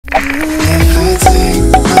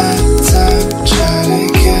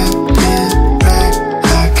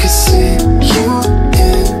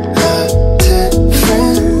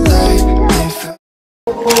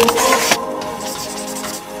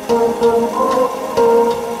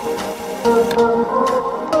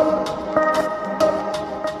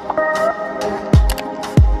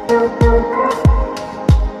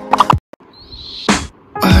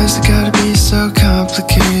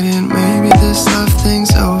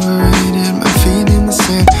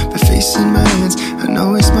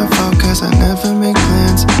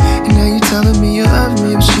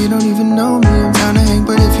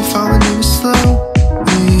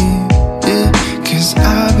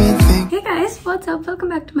what's up? Welcome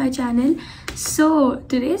back to my channel. So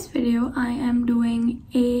today's video I am doing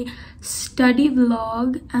a study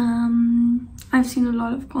vlog. I've seen a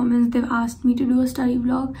lot of comments. They've asked me to do a study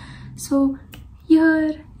vlog, so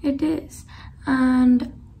here it is.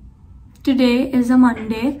 And today is a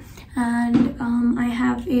Monday and I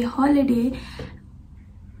have a holiday,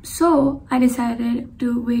 so I decided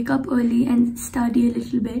to wake up early and study a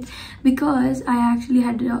little bit because I actually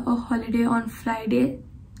had a holiday on Friday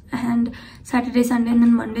and Saturday, Sunday and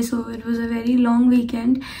then Monday, so it was a very long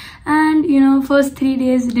weekend. And you know, first 3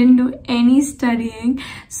 days didn't do any studying,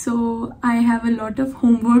 so I have a lot of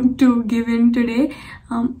homework to give in today.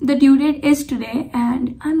 The due date is today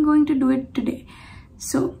and I'm going to do it today.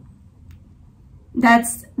 So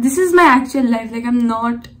this is my actual life. Like, I'm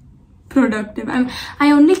not productive.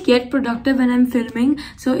 I only get productive when I'm filming.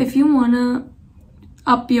 So if you wanna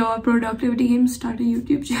up your productivity game, start a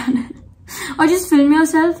YouTube channel or just film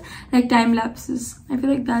yourself, like time lapses. I feel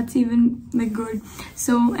like that's even like good.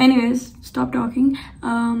 So anyways, stop talking.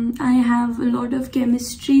 I have a lot of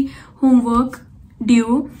chemistry homework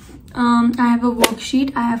due. I have a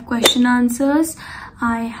worksheet, I have question answers,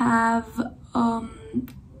 I have a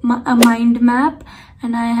mind map,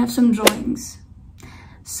 and I have some drawings.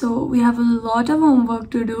 So we have a lot of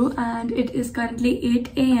homework to do and it is currently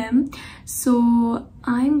 8 AM. So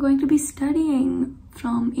I'm going to be studying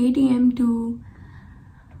from 8 AM to,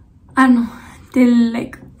 I don't know, till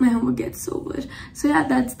like my homework gets over. So yeah,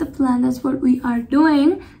 that's the plan. That's what we are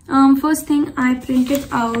doing. First thing, I printed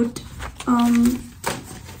out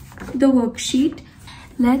the worksheet.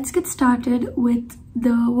 Let's get started with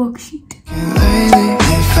the worksheet. Lately,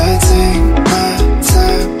 if I take my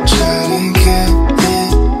time trying to get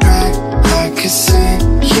it right, I could see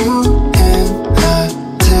you in a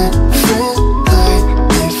different light.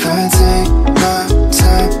 If I take my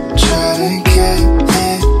time trying to get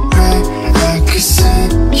it right, I could see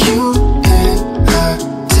you in a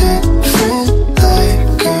different light,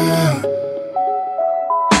 girl.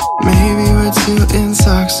 Maybe we're too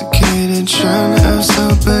intoxicated, trying to have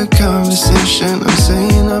sober conversation. I'm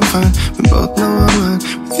saying I'm fine, we both know I'm lying.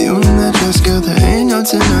 With you in that dress, girl, there ain't no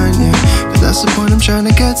denying, yeah. But that's the point I'm trying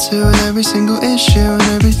to get to, with every single issue and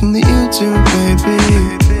everything that you do, baby.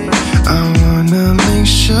 I wanna make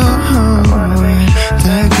sure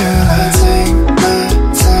that, girl, I take my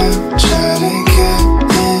time trying to get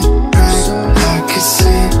it right. I could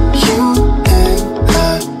see you in a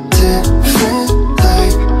different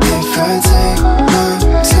light. If I take my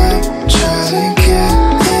time trying to get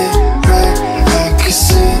it right, I could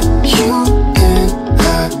see you in a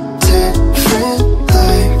different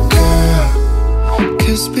light, girl.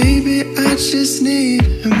 Cause baby, I just need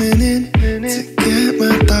a minute to get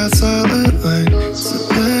my thoughts all aligned, so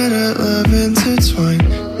let our love intertwine.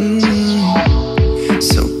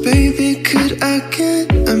 So baby, could I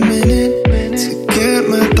get a minute to get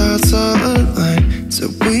my thoughts all aligned, so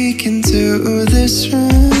we can do this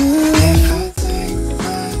right? If I take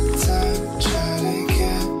my time trying to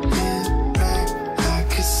get it right, I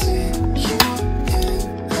could see you in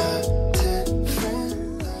a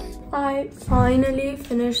different light. I finally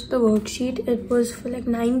finished the worksheet. It was for like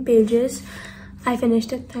 9 pages. I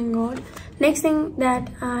finished it, thank God. Next thing that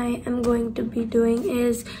I am going to be doing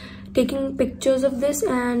is taking pictures of this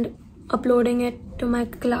and uploading it to my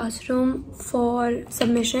classroom for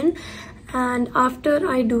submission. And after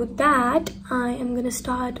I do that, I am gonna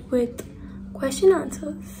start with question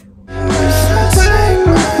answers. If I take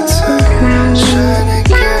my time trying to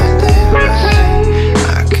get it right,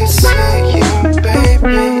 I could see you,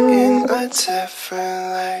 baby, in a different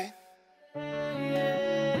light.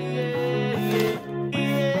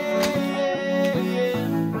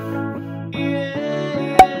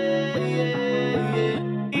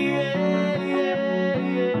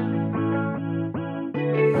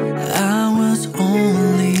 I was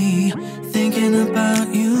only thinking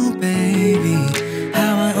about you, baby.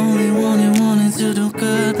 How I only wanted to do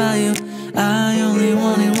good by you. I only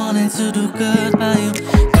wanted to do good by you.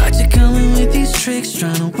 Got you coming with these tricks,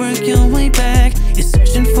 trying to work your way back. You're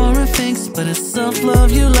searching for a fix, but it's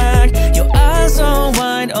self-love you lack. Your eyes are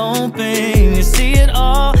wide open, you see it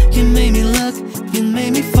all. You made me look, you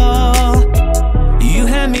made me fall. You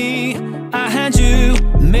had me, I had you,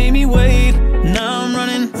 made me wait. Now I'm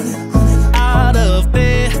running out of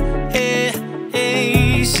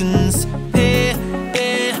patience.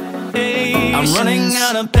 I'm running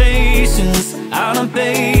out of patience, out of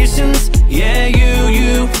patience. Yeah,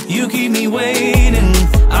 you keep me waiting.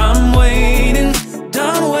 I'm waiting,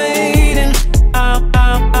 done waiting.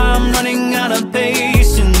 I'm running out of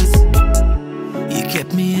patience. You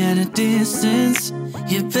kept me at a distance,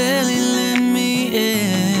 you barely let me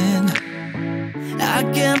in.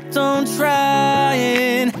 I kept on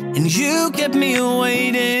trying, and you kept me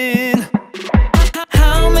waiting.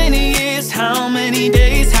 How many years, how many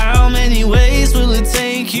days, how many ways will it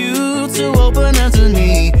take you to open up to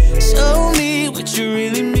me? Show me what you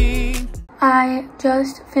really mean. I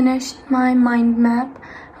just finished my mind map.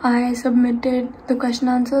 I submitted the question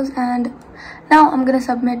answers and now I'm gonna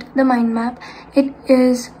submit the mind map. It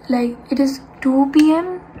is 2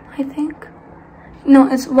 p.m. I think. No,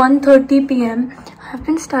 it's 1:30 p.m. I've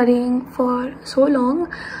been studying for so long.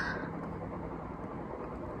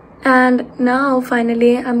 And now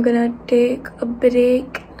finally I'm gonna take a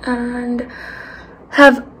break and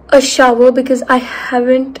have a shower because I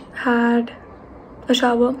haven't had a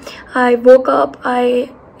shower. I woke up,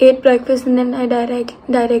 I ate breakfast, and then I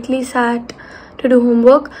directly sat to do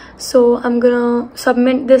homework. So I'm gonna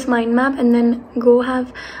submit this mind map and then go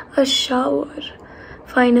have a shower.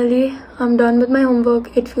 Finally, I'm done with my homework.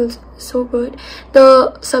 It feels so good.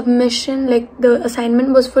 The submission, the assignment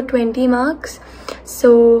was for 20 marks.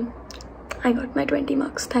 So I got my 20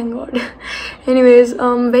 marks, thank God. Anyways,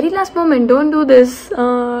 very last moment, don't do this.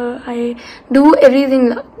 I do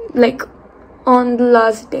everything on the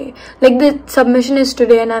last day. The submission is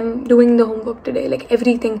today and I'm doing the homework today,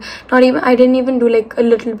 everything. I didn't even do a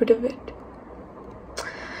little bit of it.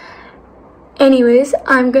 Anyways,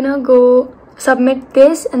 I'm gonna go submit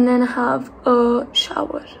this and then have a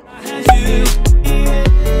shower.